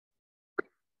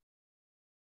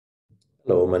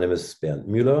Hello, my name is Bernd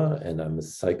Mueller and I'm a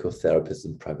psychotherapist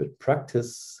in private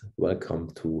practice.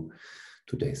 Welcome to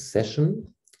today's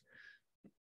session.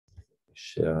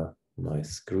 Share my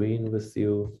screen with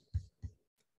you.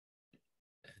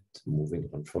 And moving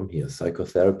on from here,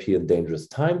 psychotherapy in dangerous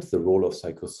times, the role of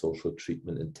psychosocial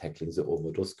treatment in tackling the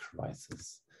overdose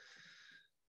crisis.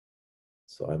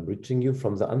 So I'm reaching you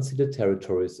from the unceded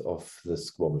territories of the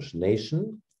Squamish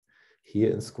Nation,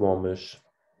 here in Squamish.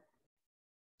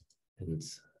 And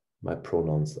my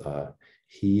pronouns are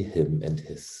he, him, and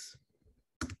his.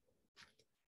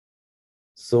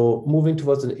 So moving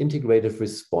towards an integrative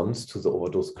response to the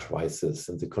overdose crisis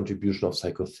and the contribution of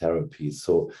psychotherapy.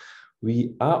 So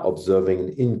we are observing an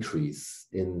increase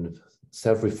in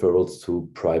self-referrals to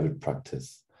private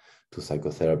practice, to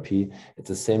psychotherapy. At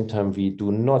the same time, we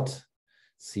do not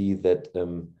see that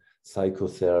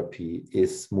psychotherapy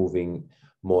is moving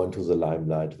more into the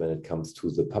limelight when it comes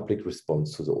to the public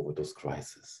response to the overdose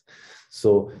crisis.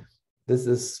 So this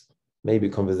is maybe a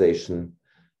conversation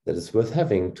that is worth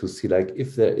having to see like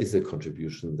if there is a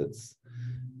contribution that's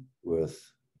worth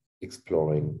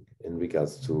exploring in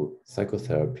regards to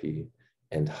psychotherapy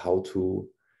and how to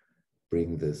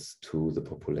bring this to the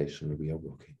population we are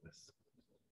working with.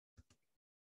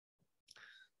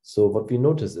 So what we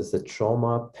notice is that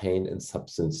trauma, pain, and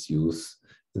substance use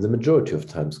the majority of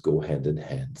times go hand in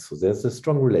hand. So there's a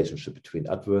strong relationship between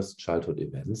adverse childhood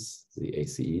events, the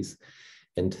ACEs,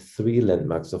 and three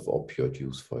landmarks of opioid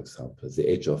use, for example, the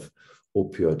age of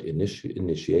opioid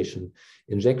initiation,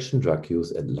 injection drug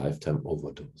use, and lifetime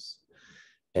overdose.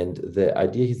 And the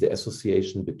idea is the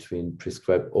association between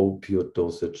prescribed opioid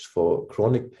dosage for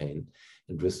chronic pain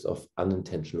and risk of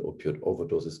unintentional opioid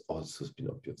overdose also has been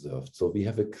observed. So we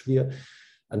have a clear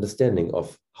understanding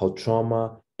of how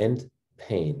trauma and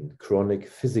pain, chronic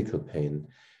physical pain,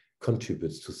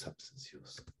 contributes to substance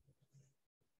use.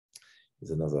 Here's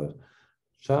another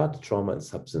chart, trauma and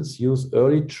substance use.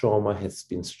 Early trauma has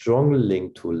been strongly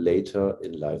linked to later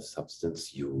in life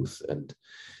substance use. And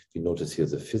we notice here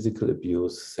the physical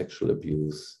abuse, sexual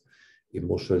abuse,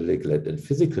 emotional neglect, and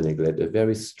physical neglect are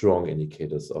very strong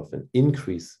indicators of an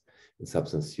increase in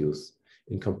substance use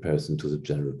in comparison to the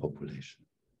general population.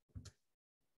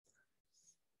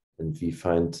 And we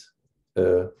find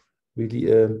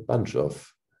really a bunch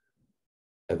of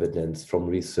evidence from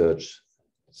research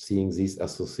seeing these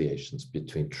associations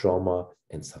between trauma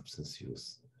and substance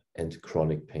use and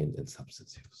chronic pain and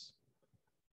substance use.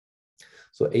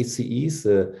 So ACEs,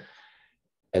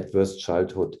 adverse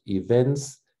childhood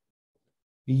events,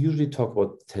 we usually talk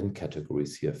about 10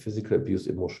 categories here: physical abuse,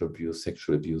 emotional abuse,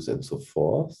 sexual abuse, and so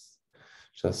forth.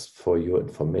 Just for your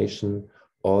information,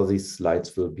 all these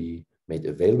slides will be made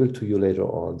available to you later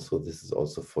on. So this is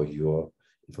also for your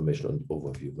information and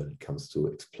overview when it comes to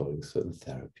exploring certain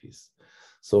therapies.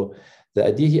 So the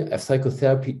idea here of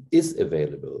psychotherapy is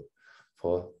available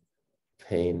for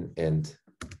pain and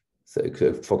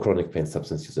for chronic pain,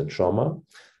 substance use, and trauma.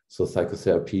 So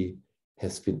psychotherapy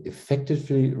has been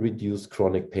effectively reduced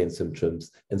chronic pain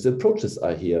symptoms. And the approaches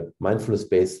are here: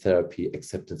 mindfulness-based therapy,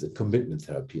 acceptance and commitment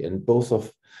therapy. And both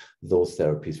of those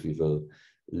therapies we will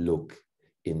look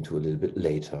into a little bit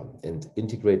later. And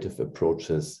integrative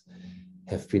approaches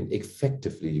have been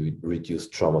effectively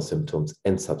reduced trauma symptoms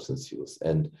and substance use.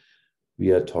 And we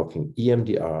are talking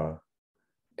EMDR,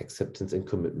 acceptance and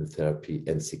commitment therapy,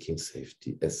 and seeking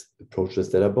safety as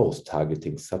approaches that are both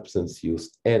targeting substance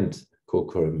use and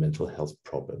concurrent mental health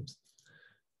problems.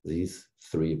 These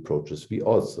three approaches we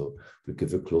also will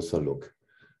give a closer look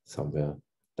somewhere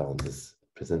down this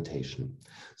presentation.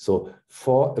 So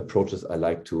 4 approaches I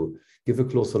like to give a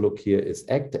closer look here is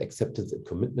ACT, acceptance and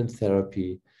commitment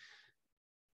therapy,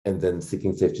 and then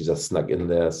seeking safety just snuck in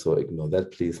there, so ignore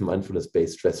that please.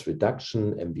 Mindfulness-based stress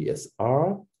reduction,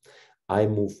 MBSR, eye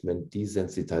movement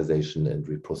desensitization and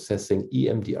reprocessing,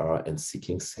 EMDR, and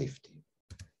seeking safety.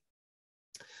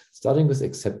 Starting with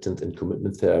acceptance and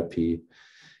commitment therapy,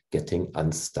 getting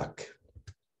unstuck.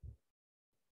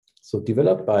 So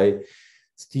developed by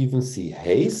Stephen C.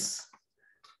 Hayes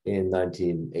in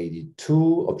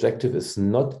 1982, objective is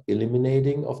not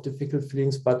eliminating of difficult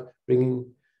feelings, but being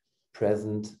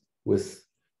present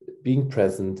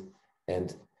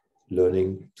and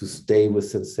learning to stay with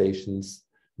sensations,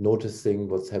 noticing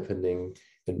what's happening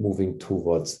and moving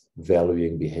towards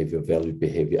valuing behavior, valued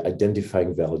behavior,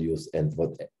 identifying values and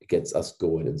what gets us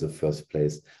going in the first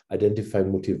place,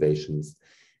 identifying motivations,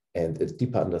 and a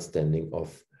deeper understanding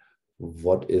of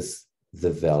what is the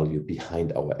value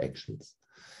behind our actions.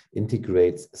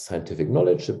 Integrates scientific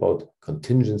knowledge about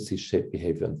contingency-shaped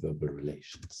behavior and verbal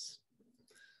relations.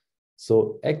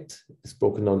 So ACT is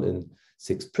broken down in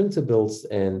 6 principles,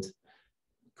 and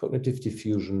cognitive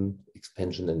diffusion,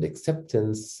 expansion and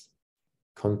acceptance,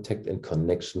 contact and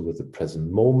connection with the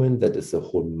present moment. That is the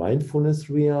whole mindfulness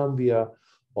realm we are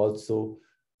also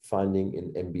finding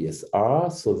in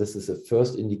MBSR. So this is a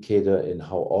first indicator in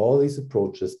how all these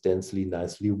approaches densely,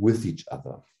 nicely with each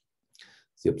other.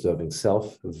 The observing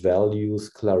self, values,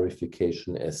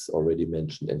 clarification, as already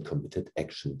mentioned, and committed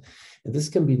action. And this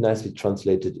can be nicely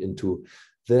translated into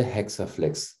the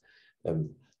hexaflex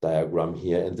diagram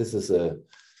here. And this is a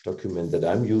document that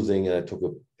I'm using, and I took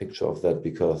a picture of that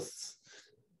because,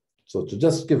 so to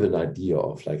just give an idea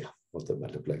of like what that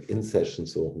might look like in session,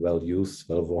 so well used,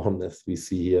 well worn, as we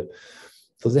see here.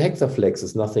 So the hexaflex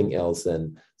is nothing else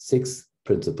than 6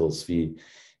 principles we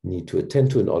need to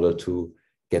attend to in order to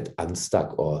get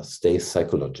unstuck or stay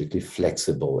psychologically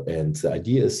flexible. And the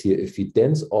idea is here, if we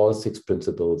dense all 6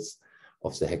 principles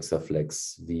of the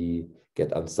hexaflex, we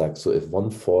get unstuck. So if one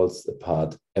falls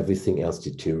apart, everything else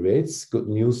deteriorates. Good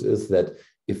news is that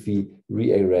if we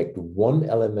re-erect one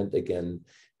element again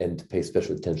and pay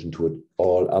special attention to it,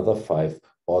 all other 5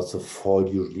 also fall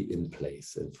usually in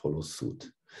place and follow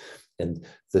suit. And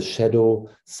the shadow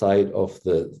side of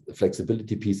the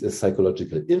flexibility piece is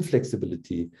psychological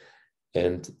inflexibility.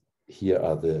 And here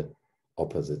are the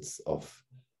opposites of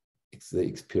the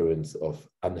experience of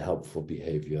unhelpful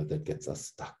behavior that gets us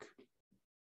stuck.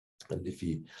 And if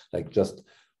we like just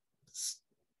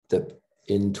step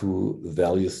into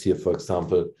values here, for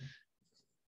example,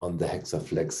 on the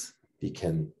hexaflex, we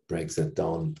can break that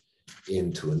down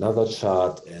into another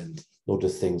chart and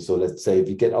notice things. So let's say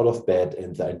we get out of bed,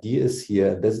 and the idea is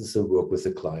here, and this is a work with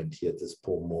the client here at this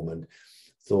poor moment.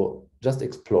 So just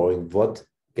exploring what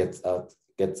gets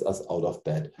us out of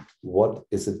bed. What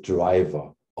is a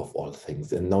driver of all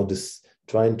things? And now this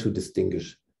trying to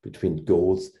distinguish between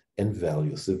goals and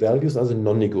values. The values are the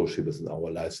non-negotiables in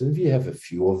our lives, and we have a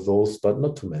few of those, but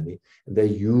not too many. And they're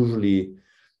usually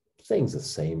staying the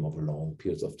same over long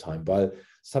periods of time, while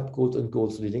sub-goals and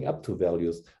goals leading up to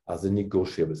values are the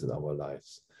negotiables in our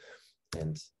lives.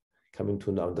 And coming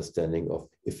to an understanding of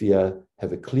if we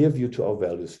have a clear view to our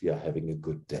values, we are having a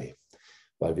good day.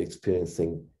 While we're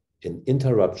experiencing an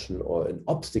interruption or an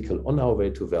obstacle on our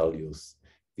way to values,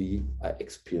 we are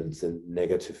experiencing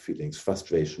negative feelings,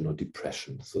 frustration or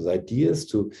depression. So the idea is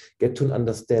to get to an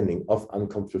understanding of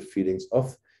uncomfortable feelings,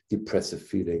 of depressive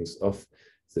feelings, of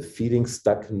the feeling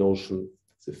stuck notion,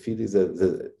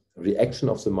 the reaction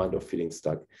of the mind of feeling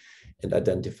stuck, and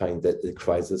identifying that a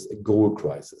crisis, a goal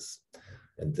crisis.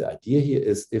 And the idea here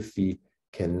is if we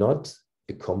cannot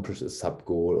accomplish a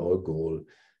sub-goal or a goal,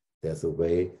 there's a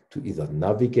way to either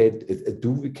navigate,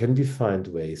 can we find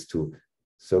ways to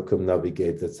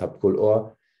circumnavigate that sub-goal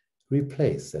or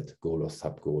replace that goal or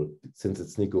sub-goal, since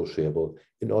it's negotiable,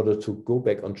 in order to go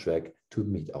back on track to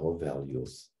meet our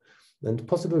values. And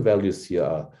possible values here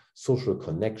are social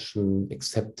connection,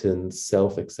 acceptance,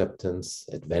 self-acceptance,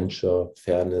 adventure,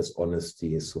 fairness,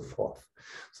 honesty, and so forth.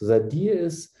 So the idea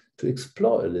is to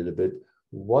explore a little bit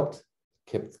what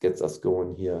gets us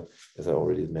going here, as I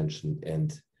already mentioned.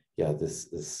 And yeah,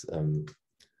 this is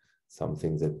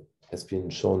something that has been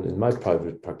shown in my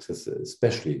private practice,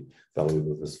 especially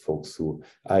valuable with folks who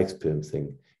are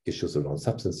experiencing issues around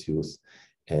substance use.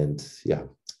 And yeah, it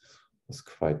was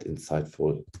quite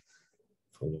insightful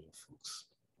for a lot of folks.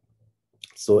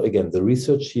 So again, the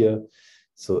research here,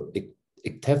 so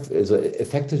is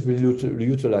effectively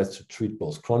utilized to treat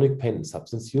both chronic pain and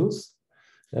substance use.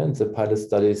 And the pilot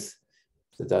studies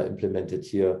that are implemented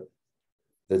here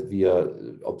that we are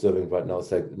observing right now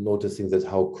is like noticing that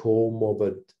how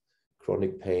comorbid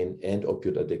chronic pain and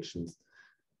opioid addictions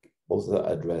both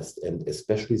are addressed, and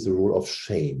especially the role of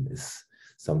shame is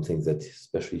something that,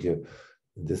 especially here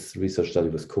in this research study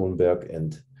with Kohlenberg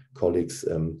and colleagues,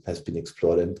 has been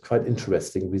explored, and quite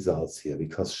interesting results here,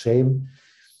 because shame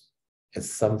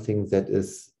is something that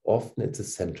is often at the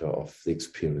center of the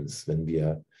experience when we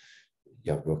are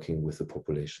working with a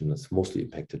population that's mostly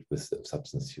impacted with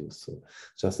substance use. So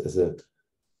just as a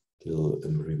little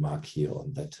remark here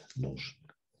on that notion.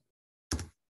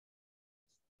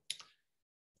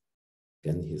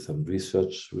 Again, here's some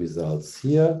research results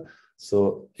here.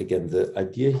 So again, the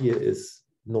idea here is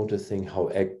noticing how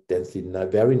ACT densely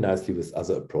very nicely with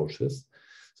other approaches.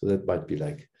 So that might be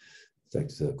like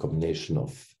the combination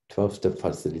of 12-step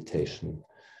facilitation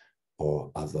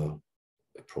or other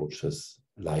approaches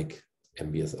like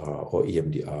MBSR or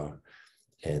EMDR.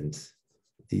 And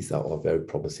these are all very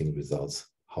promising results.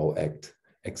 How ACT,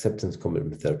 acceptance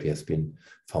commitment therapy, has been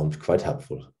found quite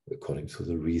helpful according to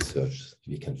the research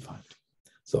we can find.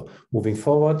 So moving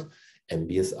forward,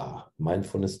 MBSR,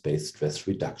 mindfulness-based stress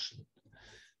reduction.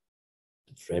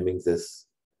 Framing this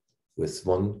with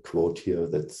one quote here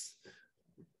that's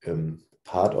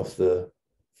part of the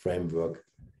framework: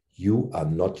 you are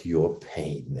not your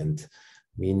pain, and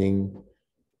meaning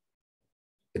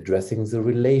addressing the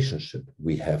relationship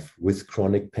we have with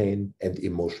chronic pain and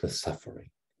emotional suffering,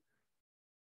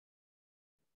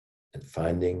 and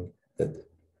finding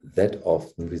that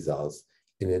often results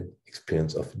in an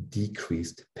experience of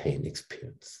decreased pain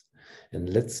experience.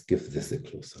 And let's give this a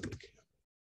closer look here.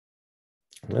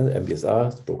 Well,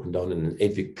 MBSR is broken down in an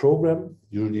 8-week program,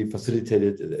 usually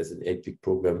facilitated as an 8-week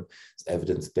program. It's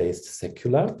evidence-based,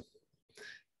 secular,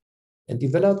 and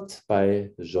developed by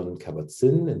John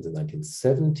Kabat-Zinn in the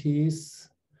 1970s,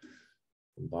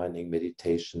 combining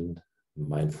meditation,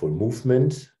 mindful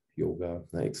movement, yoga,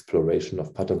 exploration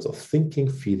of patterns of thinking,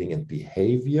 feeling, and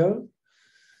behavior,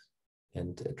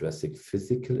 and addressing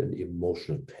physical and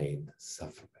emotional pain,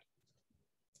 suffering.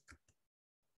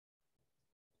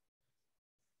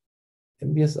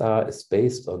 MBSR is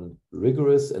based on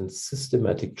rigorous and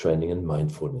systematic training in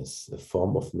mindfulness, a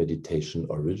form of meditation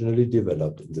originally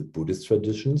developed in the Buddhist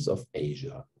traditions of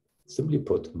Asia. Simply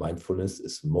put, mindfulness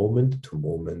is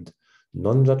moment-to-moment,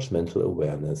 non-judgmental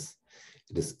awareness.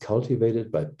 It is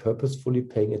cultivated by purposefully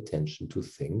paying attention to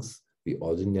things we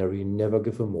ordinarily never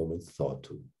give a moment's thought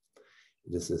to.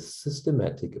 It is a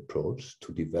systematic approach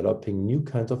to developing new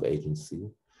kinds of agency,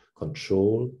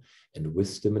 control, and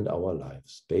wisdom in our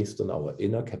lives, based on our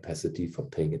inner capacity for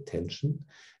paying attention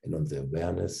and on the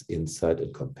awareness, insight,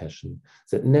 and compassion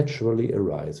that naturally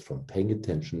arise from paying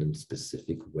attention in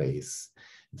specific ways.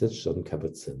 That's John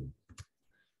Kabat-Zinn.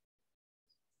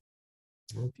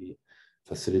 We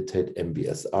facilitate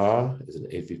MBSR as an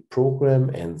 8-week program,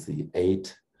 and the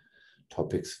 8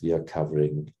 topics we are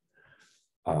covering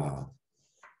are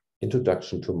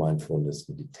introduction to mindfulness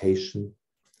meditation,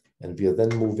 and we are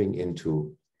then moving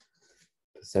into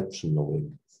perception,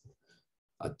 knowing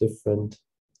are different.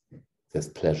 There's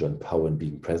pleasure and power in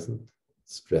being present,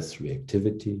 stress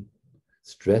reactivity,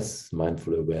 stress,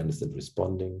 mindful awareness and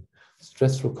responding,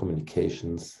 stressful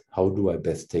communications, how do I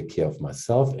best take care of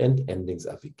myself, and endings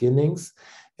are beginnings.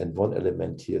 And one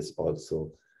element here is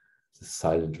also the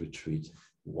silent retreat,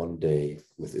 one day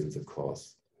within the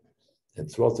course. And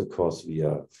throughout the course, we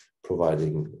are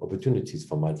providing opportunities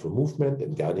for mindful movement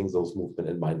and guiding those movement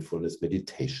and mindfulness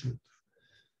meditation.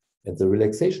 And the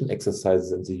relaxation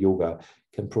exercises and the yoga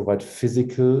can provide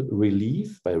physical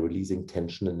relief by releasing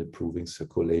tension and improving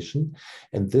circulation.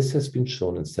 And this has been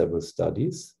shown in several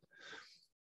studies.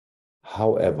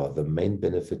 However, the main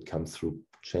benefit comes through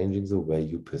changing the way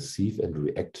you perceive and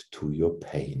react to your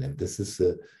pain. And this is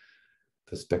a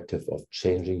perspective of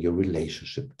changing your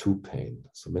relationship to pain.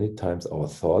 So many times our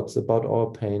thoughts about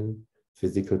our pain,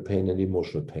 physical pain and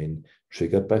emotional pain,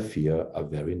 triggered by fear, are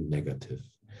very negative.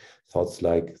 Thoughts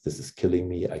like, this is killing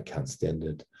me, I can't stand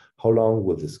it, how long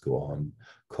will this go on,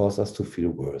 cause us to feel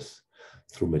worse.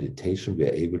 Through meditation, we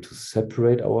are able to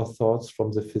separate our thoughts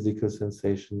from the physical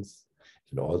sensations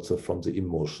and also from the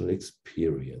emotional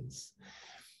experience.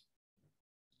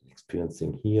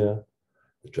 Experiencing here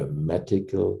a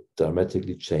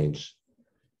dramatically change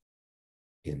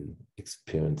in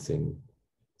experiencing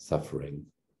suffering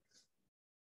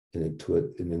in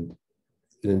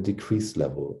a decreased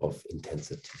level of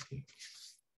intensity.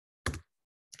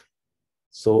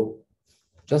 So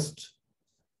just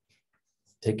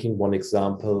taking one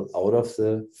example out of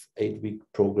the 8-week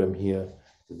program here,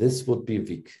 this would be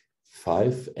week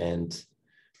 5, and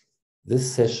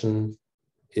this session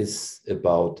is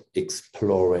about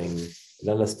exploring an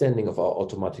understanding of our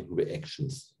automatic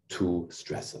reactions to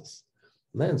stressors.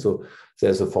 And so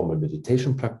there's a formal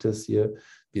meditation practice here.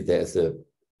 There's an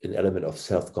element of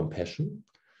self-compassion.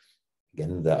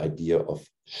 Again, the idea of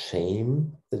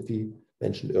shame that we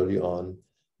mentioned early on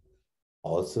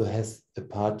also has a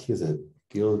part here. The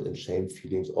guilt and shame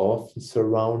feelings often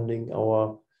surrounding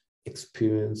our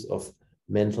experience of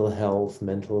mental health,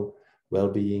 mental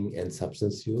well-being, and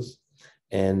substance use,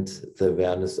 and the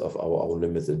awareness of our own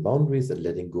limits and boundaries, and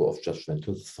letting go of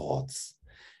judgmental thoughts.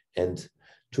 And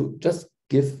to just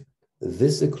give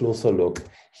this a closer look,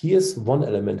 here's one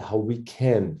element how we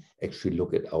can actually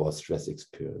look at our stress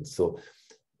experience. So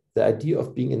the idea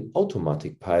of being an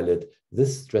automatic pilot,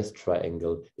 this stress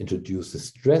triangle introduces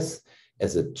stress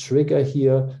as a trigger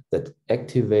here that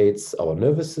activates our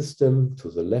nervous system to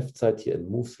the left side here and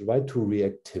moves right to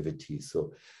reactivity.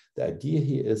 So the idea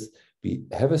here is we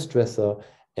have a stressor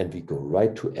and we go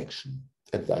right to action.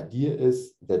 And the idea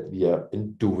is that we are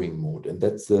in doing mode. And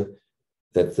that's the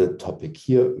topic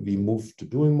here. We move to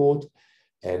doing mode.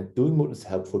 And doing mode is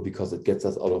helpful because it gets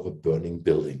us out of a burning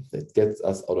building. It gets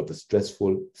us out of a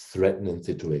stressful, threatening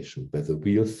situation where the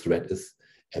real threat is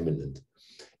imminent.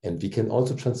 And we can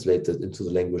also translate that into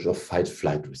the language of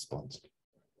fight-flight response.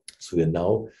 So we are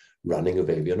now running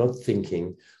away. We are not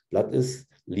thinking. Blood is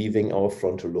leaving our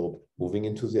frontal lobe, moving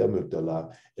into the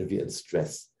amygdala, and we are in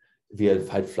stress. We are in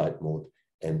fight-flight mode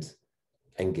and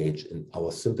engage in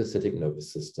our sympathetic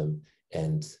nervous system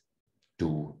and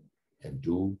do and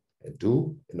do and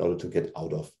do in order to get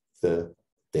out of the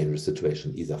dangerous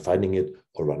situation, either finding it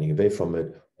or running away from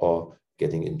it, or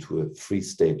getting into a free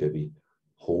state where we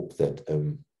hope that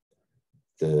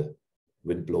the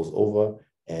wind blows over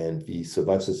and we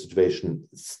survive the situation.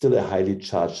 It's still a highly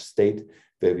charged state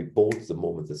where we bolt the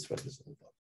moment the threat is over.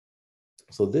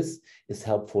 So this is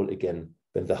helpful again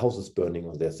when the house is burning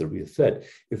or there's a real threat.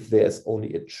 If there's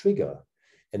only a trigger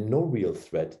and no real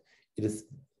threat, it is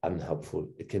unhelpful.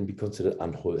 It can be considered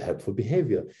unhelpful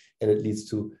behavior, and it leads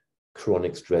to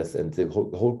chronic stress, and the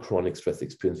whole chronic stress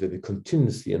experience where we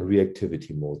continuously in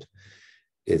reactivity mode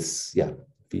is,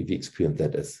 we experience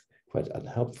that as quite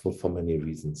unhelpful for many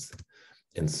reasons.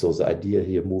 And so the idea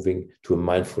here, moving to a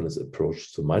mindfulness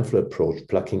approach, so mindful approach,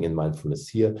 plugging in mindfulness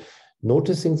here,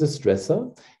 noticing the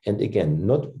stressor, and again,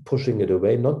 not pushing it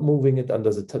away, not moving it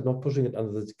under the, not pushing it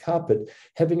under the carpet,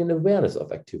 having an awareness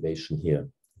of activation here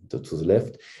to the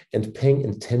left, and paying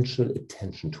intentional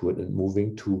attention to it and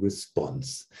moving to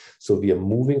response. So we are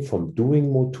moving from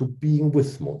doing mode to being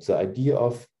with mode. The idea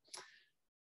of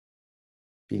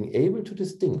being able to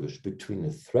distinguish between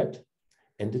a threat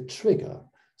and a trigger.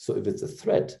 So if it's a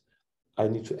threat, I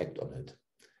need to act on it.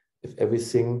 If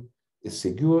everything is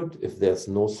secured, if there's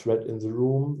no threat in the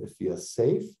room, if we are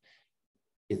safe,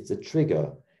 it's a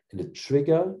trigger. And a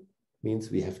trigger means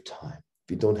we have time.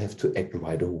 We don't have to act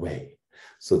right away.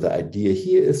 So the idea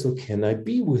here is, so can I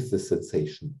be with the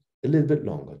sensation a little bit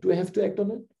longer? Do I have to act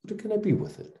on it, or can I be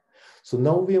with it? So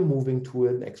now we are moving to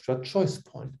an extra choice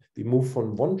point. We move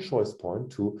from one choice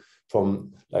point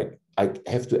from like, I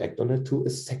have to act on it, to a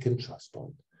second choice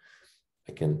point.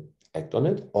 I can act on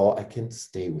it, or I can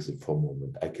stay with it for a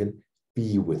moment. I can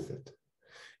be with it.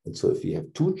 And so if we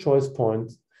have two choice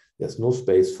points, there's no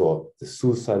space for the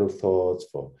suicidal thoughts,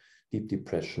 for deep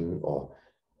depression, or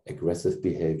aggressive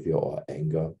behavior, or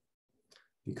anger,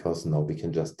 because now we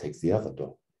can just take the other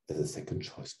door as a second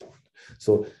choice point.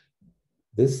 So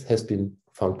this has been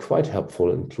found quite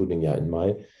helpful, including in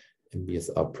my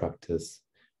MBSR practice,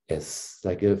 as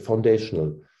like a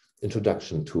foundational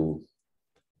introduction to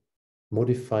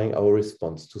modifying our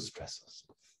response to stressors.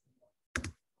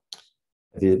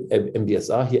 The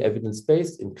MBSR here,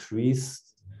 evidence-based,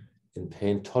 increased in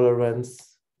pain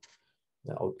tolerance,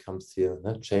 the outcomes here,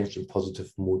 change in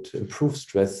positive mood, improved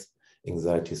stress,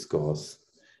 anxiety scores,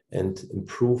 and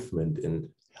improvement in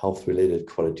health-related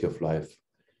quality of life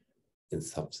in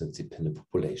substance-dependent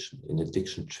population, in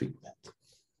addiction treatment.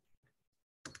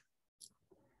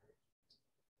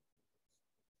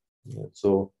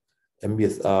 So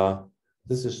MBSR,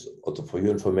 this is also for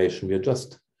your information. We are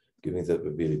just giving that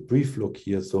a very brief look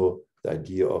here. So the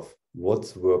idea of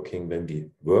what's working when we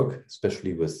work,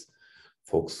 especially with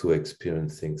folks who are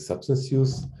experiencing substance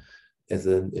use as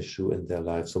an issue in their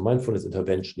life. So mindfulness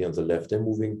intervention here on the left, and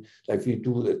moving, like we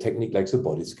do a technique like the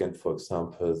body scan, for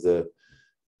example, the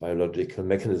biological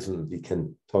mechanism we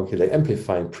can talk here, like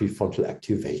amplifying prefrontal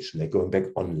activation, like going back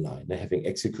online, like having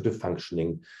executive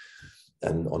functioning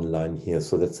and online here.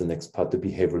 So that's the next part, the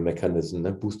behavioral mechanism,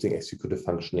 and boosting executive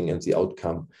functioning, and the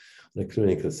outcome on the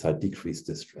clinical side, decreased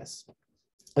distress.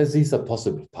 As these are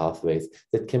possible pathways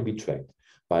that can be tracked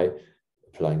by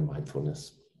applying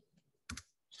mindfulness.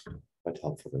 Quite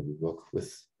helpful when we work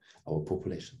with our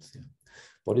populations here.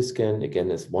 Body scan,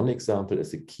 again, is one example,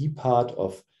 is a key part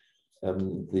of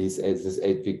this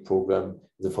 8-week program,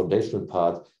 the foundational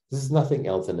part. This is nothing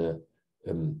else than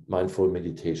a mindful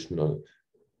meditation on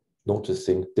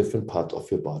noticing different parts of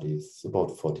your body. It's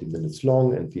about 40 minutes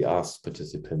long, and we ask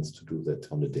participants to do that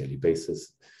on a daily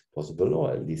basis, possible,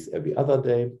 or at least every other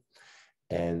day.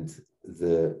 And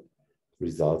the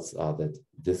results are that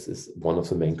this is one of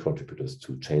the main contributors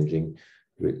to changing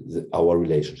our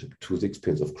relationship to the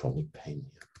experience of chronic pain.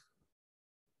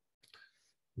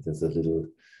 There's a little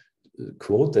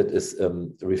quote that is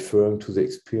referring to the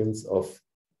experience of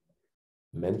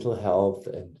mental health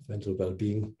and mental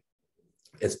well-being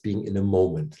as being in a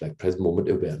moment, like present moment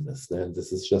awareness. And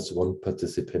this is just one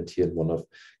participant here in one of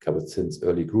Kabat-Zinn's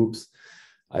early groups.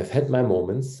 I've had my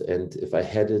moments, and if I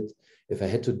had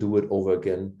to do it over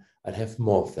again, I'd have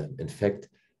more of them. In fact,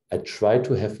 I try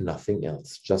to have nothing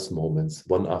else, just moments,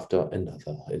 one after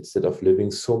another, instead of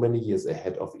living so many years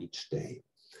ahead of each day.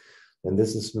 And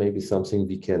this is maybe something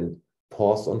we can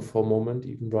pause on for a moment,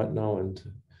 even right now, and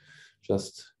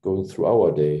just going through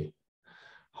our day.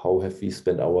 How have we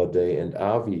spent our day, and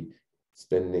are we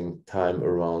spending time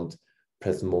around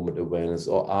present moment awareness,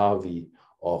 or are we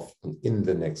often in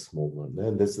the next moment?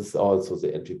 And this is also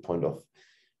the entry point of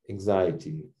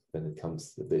anxiety when it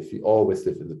comes to if we always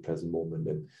live in the present moment.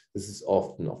 And this is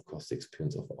often, of course, the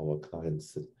experience of our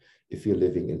clients, that if you're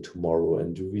living in tomorrow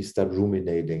and we start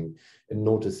ruminating and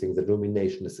noticing that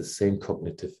rumination is the same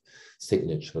cognitive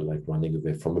signature like running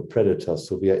away from a predator.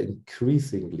 So we are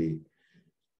increasingly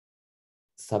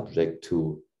subject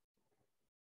to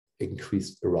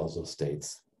increased arousal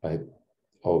states by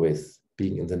always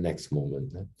being in the next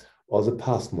moment, or the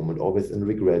past moment, always in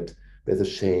regret, where the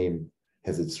shame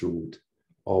has its root,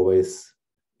 always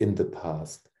in the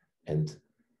past and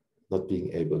not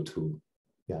being able to,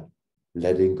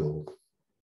 letting go.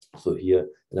 So here,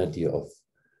 an idea of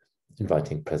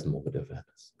inviting present moment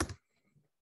awareness.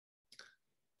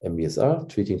 MBSR,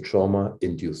 treating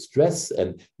trauma-induced stress.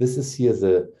 And this is here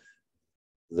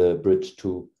the bridge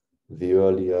to the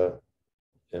earlier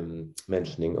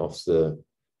mentioning of the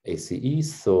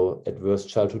ACEs. So adverse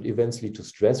childhood events lead to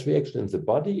stress reaction in the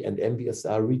body, and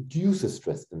MBSR reduces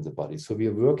stress in the body. So we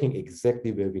are working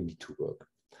exactly where we need to work.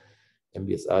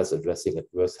 MBSR is addressing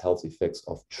adverse health effects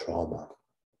of trauma.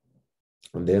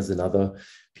 And there's another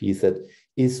piece that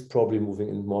is probably moving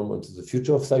more and more into the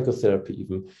future of psychotherapy,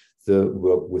 even the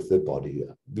work with the body,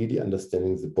 really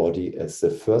understanding the body as the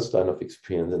first line of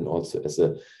experience and also as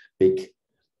a big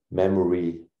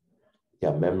memory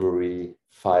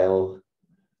file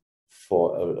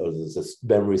for the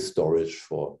memory storage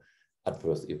for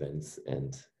adverse events,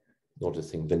 and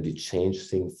noticing when we change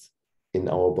things in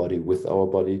our body, with our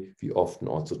body, we often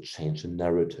also change the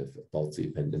narrative about the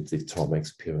event and the trauma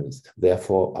experience.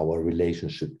 Therefore, our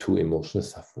relationship to emotional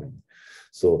suffering.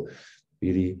 So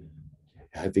really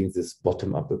having this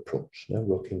bottom-up approach,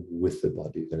 working with the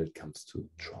body when it comes to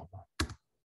trauma.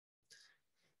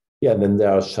 Yeah, and then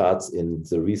there are charts in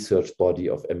the research body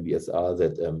of MBSR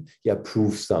that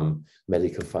prove some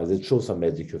medical findings, that show some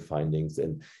medical findings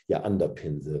and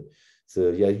underpin the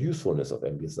usefulness of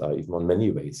MBSR even on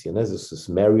many ways. This is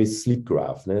Mary's sleep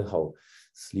graph, how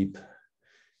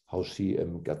she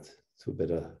got to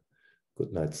better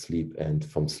good night's sleep, and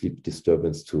from sleep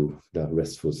disturbance to the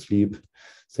restful sleep.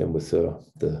 Same with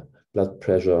the blood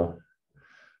pressure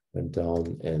went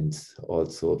down, and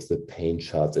also the pain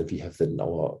charts. And we have that in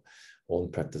our own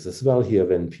practice as well here.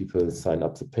 When people sign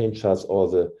up the pain charts, all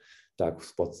the dark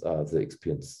spots are the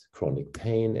experience chronic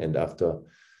pain. And after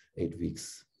 8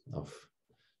 weeks of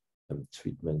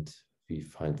treatment, we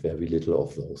find very little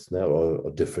of those,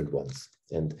 or different ones.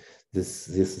 And this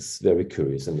is very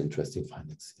curious and interesting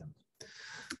findings here.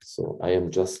 So I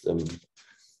am just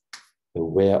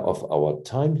aware of our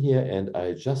time here, and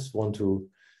I just want to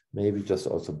maybe just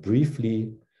also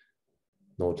briefly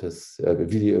notice,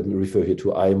 really refer here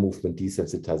to eye movement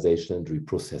desensitization and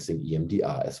reprocessing,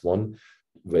 EMDR, as one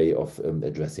way of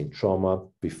addressing trauma,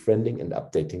 befriending and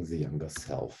updating the younger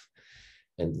self.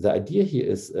 And the idea here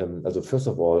is, first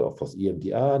of all, of course,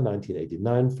 EMDR,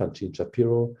 1989, Francine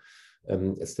Shapiro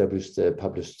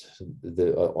published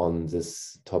on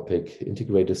this topic,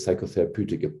 integrated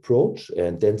psychotherapeutic approach,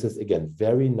 and dances again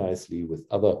very nicely with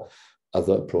other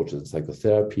approaches in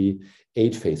psychotherapy,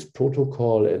 8-phase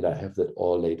protocol, and I have that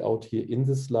all laid out here in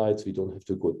the slides. We don't have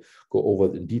to go over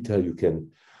it in detail. You can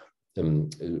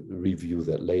review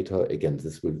that later. Again,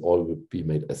 this will all be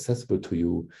made accessible to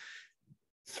you.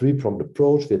 3-pronged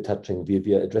approach. We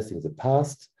are addressing the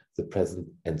past, the present,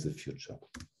 and the future.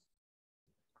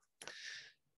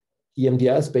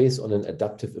 EMDR is based on an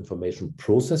adaptive information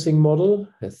processing model.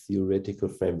 A theoretical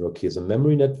framework here. The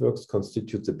memory networks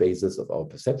constitute the basis of our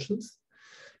perceptions,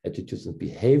 attitudes, and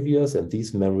behaviors, and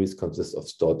these memories consist of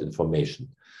stored information.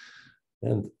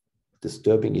 And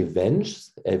disturbing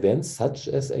events such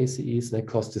as ACEs may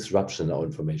cause disruption in our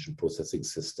information processing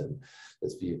system.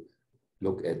 As we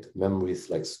look at memories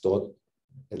like stored,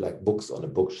 like books on a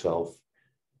bookshelf,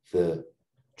 the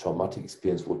traumatic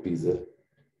experience would be the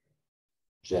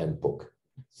Jan book.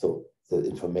 So the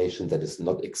information that is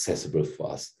not accessible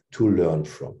for us to learn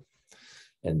from.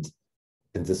 And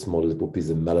in this model, it would be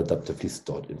the maladaptively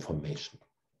stored information,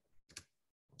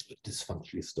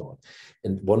 dysfunctionally stored.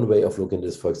 And one way of looking at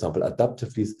this, for example,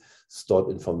 adaptively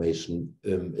stored information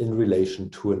in relation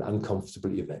to an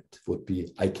uncomfortable event would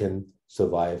be, I can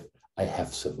survive, I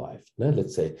have survived.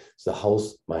 Let's say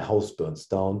my house burns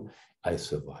down, I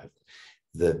survived.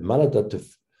 The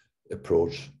maladaptive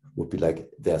approach would be like,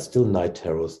 there are still night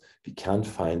terrors, we can't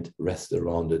find rest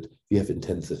around it, we have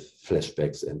intensive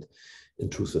flashbacks and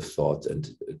intrusive thoughts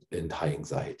and high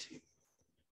anxiety.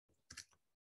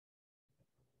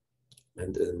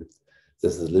 And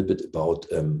this is a little bit about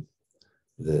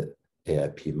the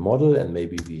AIP model, and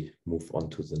maybe we move on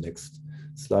to the next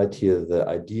slide here. The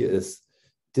idea is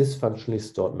dysfunctionally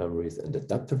stored memories and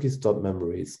adaptively stored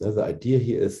memories. Now, the idea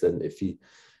here is that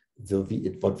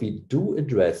what we do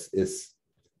address is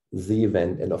the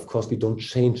event, and of course we don't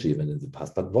change the event in the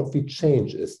past, but what we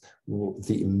change is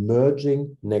the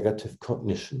emerging negative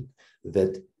cognition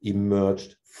that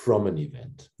emerged from an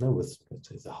event. Now, with, let's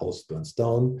say, the house burns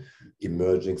down,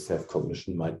 emerging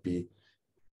self-cognition might be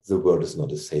the world is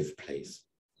not a safe place.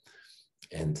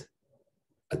 And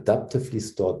adaptively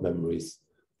stored memories,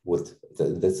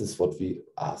 this is what we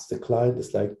ask the client,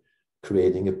 is like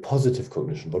creating a positive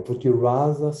cognition. What would you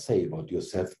rather say about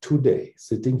yourself today,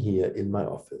 sitting here in my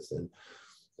office? And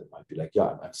it might be like,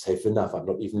 yeah, I'm safe enough. I'm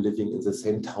not even living in the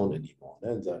same town anymore.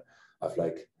 And I've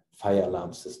like fire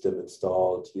alarm system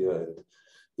installed here. And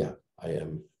yeah, I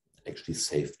am actually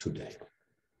safe today.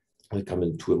 I come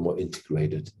into a more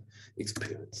integrated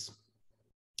experience.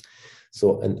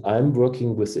 So, and I'm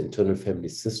working with the internal family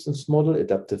systems model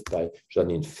adapted by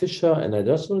Janine Fischer. And I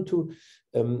just want to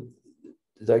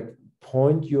like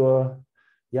point your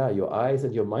eyes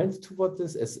and your minds toward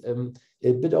this as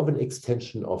a bit of an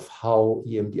extension of how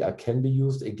EMDR can be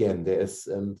used. Again,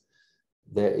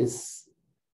 there is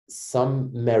some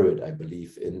merit, I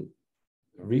believe, in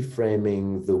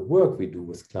reframing the work we do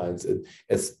with clients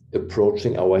as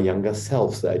approaching our younger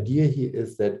selves. The idea here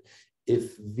is that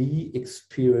if we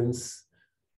experience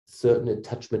certain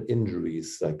attachment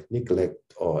injuries like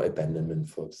neglect or abandonment,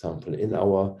 for example, in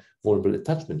our vulnerable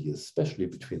attachment years, especially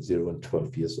between 0 and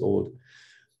 12 years old,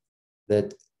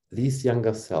 that these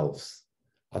younger selves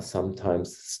are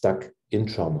sometimes stuck in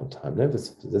trauma time.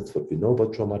 That's what we know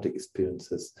about traumatic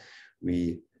experiences.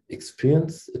 We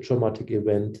experience a traumatic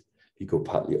event, we go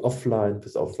partly offline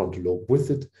with our frontal lobe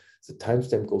with it, the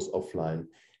timestamp goes offline,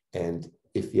 and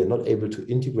if we are not able to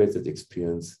integrate that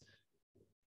experience,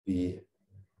 we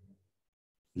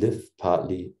live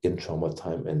partly in trauma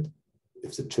time. And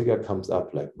if the trigger comes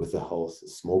up, like with the house, the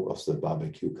smoke of the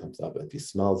barbecue comes up and we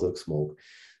smell the smoke,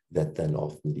 that then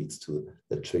often leads to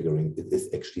the triggering. It is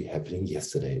actually happening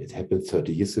yesterday. It happened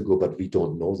 30 years ago, but we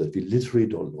don't know that. We literally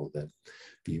don't know that.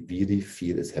 We really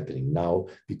feel it's happening now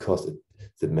because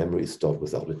the memory is stored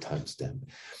without a timestamp.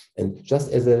 And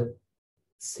just as a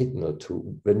signal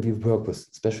to when we work with,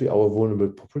 especially our vulnerable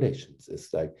populations,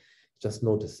 it's like just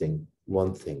noticing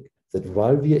one thing, that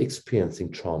while we are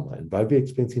experiencing trauma and while we are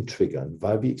experiencing trigger and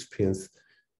while we experience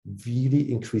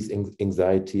really increased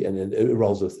anxiety and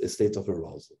arousal, states of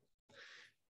arousal,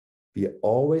 we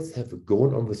always have a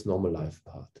going on with normal life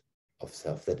part of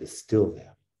self that is still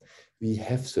there. We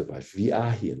have survived. We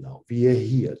are here now. We are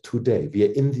here today. We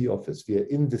are in the office. We are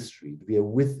in the street. We are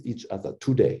with each other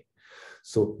today.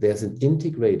 So there's an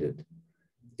integrated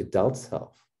adult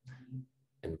self.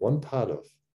 And one part of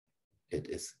it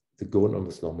is the going on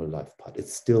with normal life part.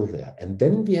 It's still there. And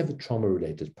then we have a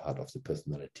trauma-related part of the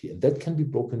personality. And that can be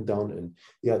broken down in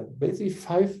basically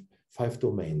five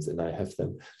domains. And I have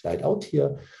them laid out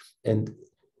here. And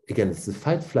again, it's the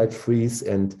fight, flight, freeze.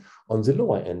 And on the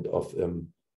lower end of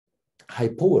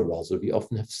hypoarousal, we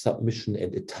often have submission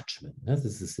and attachment.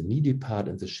 This is the needy part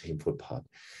and the shameful part.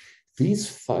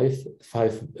 These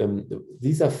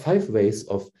these are 5 ways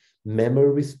of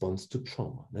memory response to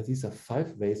trauma. Now, these are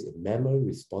 5 ways of memory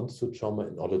response to trauma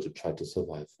in order to try to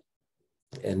survive.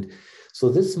 And so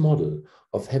this model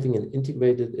of having an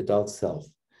integrated adult self,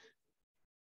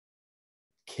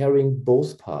 carrying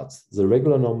both parts, the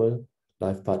regular normal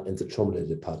life part and the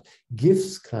trauma-related part,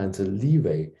 gives clients a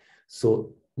leeway.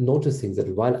 So noticing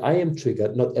that while I am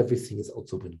triggered, not everything is out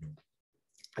the window.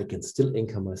 I can still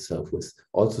anchor myself with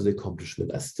also the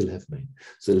accomplishment I still have made.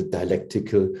 So the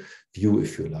dialectical view,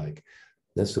 if you like.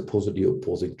 Then supposedly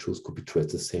opposing truths could be true at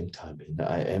the same time. And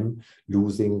I am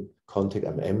losing contact.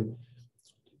 I am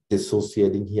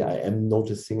dissociating here. I am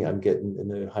noticing I'm getting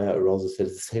in a higher arousal state.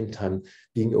 At the same time,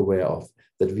 being aware of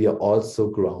that we are also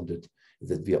grounded,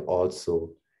 that we are also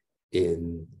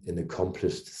in an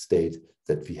accomplished state,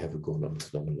 that we have a going on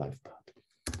with normal life part.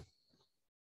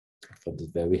 I found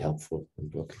it very helpful in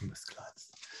working with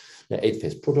clients. The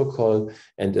 8-phase protocol,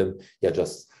 and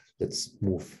just let's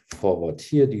move forward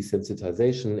here.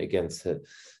 Desensitization against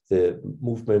the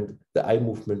movement. The eye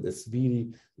movement is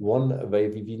really one way.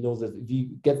 We know that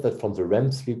we get that from the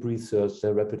REM sleep research,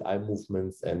 the rapid eye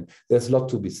movements, and there's a lot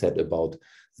to be said about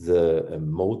the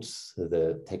modes,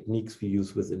 the techniques we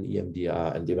use within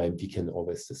EMDR, and we can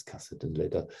always discuss it in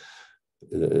later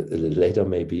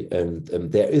maybe. And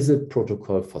there is a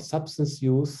protocol for substance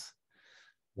use.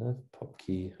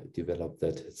 Popkey developed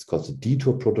that. It's called the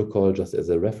detour protocol, just as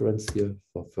a reference here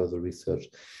for further research.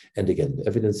 And again,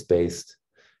 evidence-based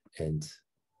and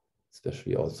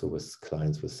especially also with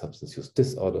clients with substance use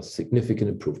disorders, significant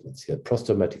improvements here,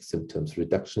 post-traumatic symptoms,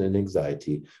 reduction in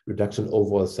anxiety, reduction in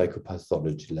overall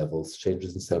psychopathology levels,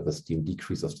 changes in self-esteem,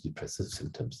 decrease of depressive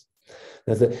symptoms.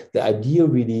 Now, the idea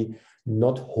really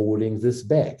not holding this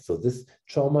back. So this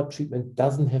trauma treatment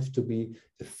doesn't have to be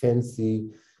a fancy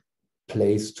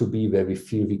place to be where we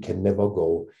feel we can never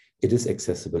go. It is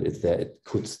accessible, it's there, it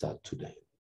could start today.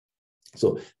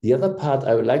 So the other part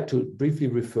I would like to briefly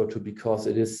refer to, because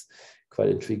it is quite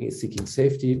intriguing, is seeking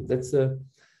safety. That's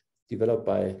developed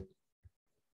by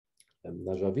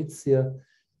Najavitz here,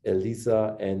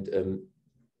 Lisa, and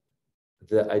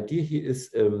the idea here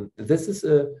is, this is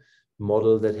a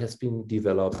model that has been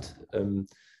developed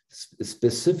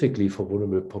specifically for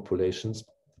vulnerable populations,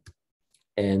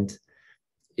 and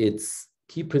its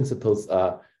key principles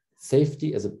are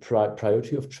safety as a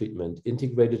priority of treatment,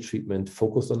 integrated treatment,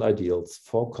 focused on ideals,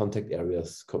 4 contact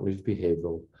areas, cognitive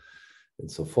behavioral, and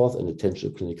so forth, and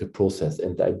attention clinical process.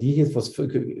 And the idea here was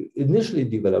initially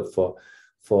developed for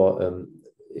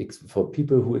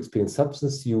people who experience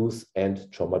substance use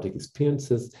and traumatic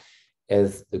experiences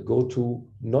as a go-to,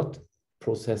 not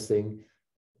processing,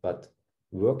 but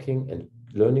working and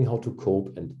learning how to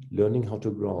cope and learning how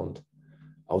to ground,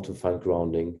 how to find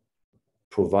grounding,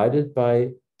 provided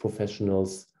by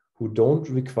professionals who don't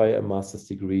require a master's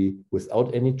degree,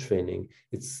 without any training.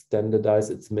 It's standardized,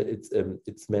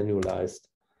 it's manualized,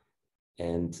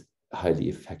 and highly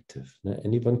effective.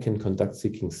 Anyone can conduct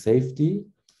seeking safety.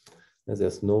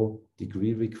 There's no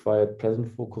degree required.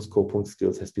 Present focus, coping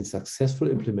skills has been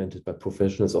successfully implemented by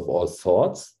professionals of all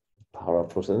sorts,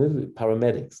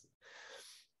 paramedics,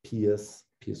 peers,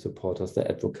 peer supporters, the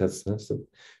advocates. So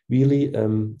really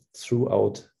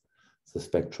throughout the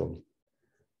spectrum.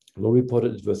 No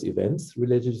reported adverse events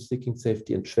related to seeking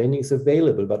safety, and training is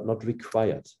available but not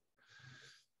required.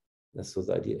 So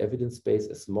the idea,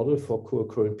 evidence-based as model for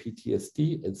co-occurring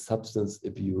PTSD and substance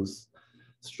abuse,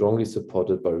 strongly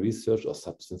supported by research or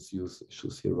substance use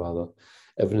issues here rather.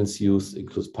 Evidence use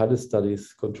includes pilot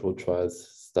studies, controlled trials,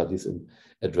 studies in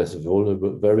address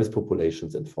vulnerable various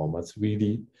populations and formats,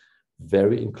 really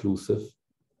very inclusive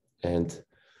and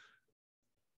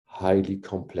highly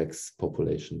complex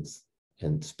populations,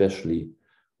 and especially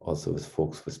also with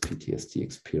folks with PTSD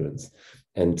experience.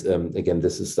 And again,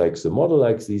 this is like the model,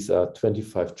 like these are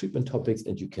 25 treatment topics,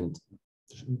 and you can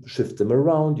shift them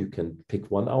around, you can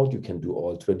pick one out, you can do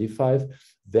all 25,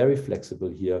 very flexible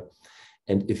here.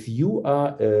 And if you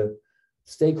are a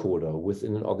stakeholder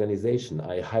within an organization,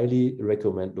 I highly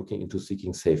recommend looking into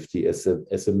seeking safety as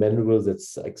a manual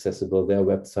that's accessible. There are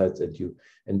websites,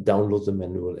 and download the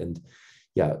manual, and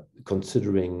yeah,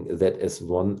 considering that as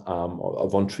one arm or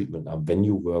one treatment arm when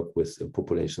you work with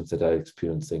populations that are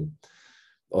experiencing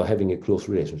or having a close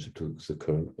relationship to the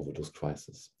current overdose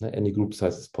crisis. Any group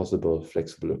size is possible,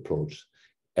 flexible approach,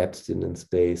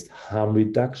 abstinence-based, harm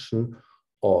reduction,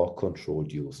 or controlled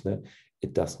use.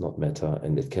 It does not matter,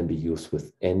 and it can be used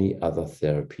with any other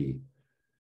therapy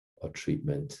or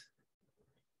treatment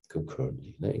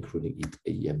concurrently, including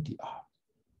EMDR.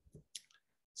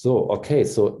 So, okay,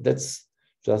 so that's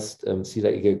just see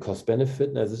like a cost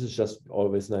benefit. Now, this is just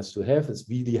always nice to have. It's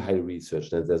really high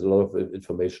research. Now, there's a lot of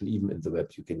information, even in the web,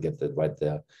 you can get that right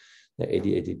there.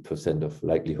 80% of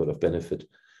likelihood of benefit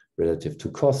relative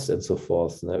to costs and so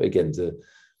forth. Now, again, the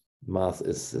math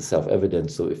is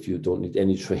self-evident. So if you don't need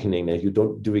any training, you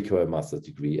don't require a master's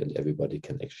degree, and everybody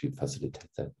can actually facilitate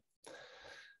that.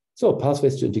 So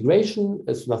pathways to integration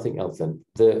is nothing else than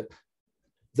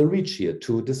the reach here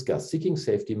to discuss seeking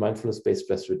safety, mindfulness-based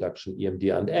stress reduction,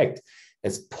 EMDR, and ACT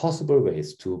as possible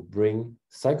ways to bring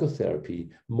psychotherapy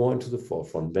more into the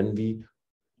forefront when we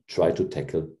try to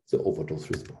tackle the overdose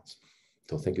response.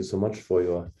 So thank you so much for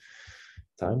your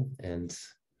time, and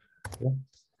yeah,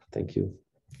 thank you,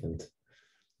 and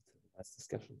nice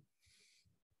discussion.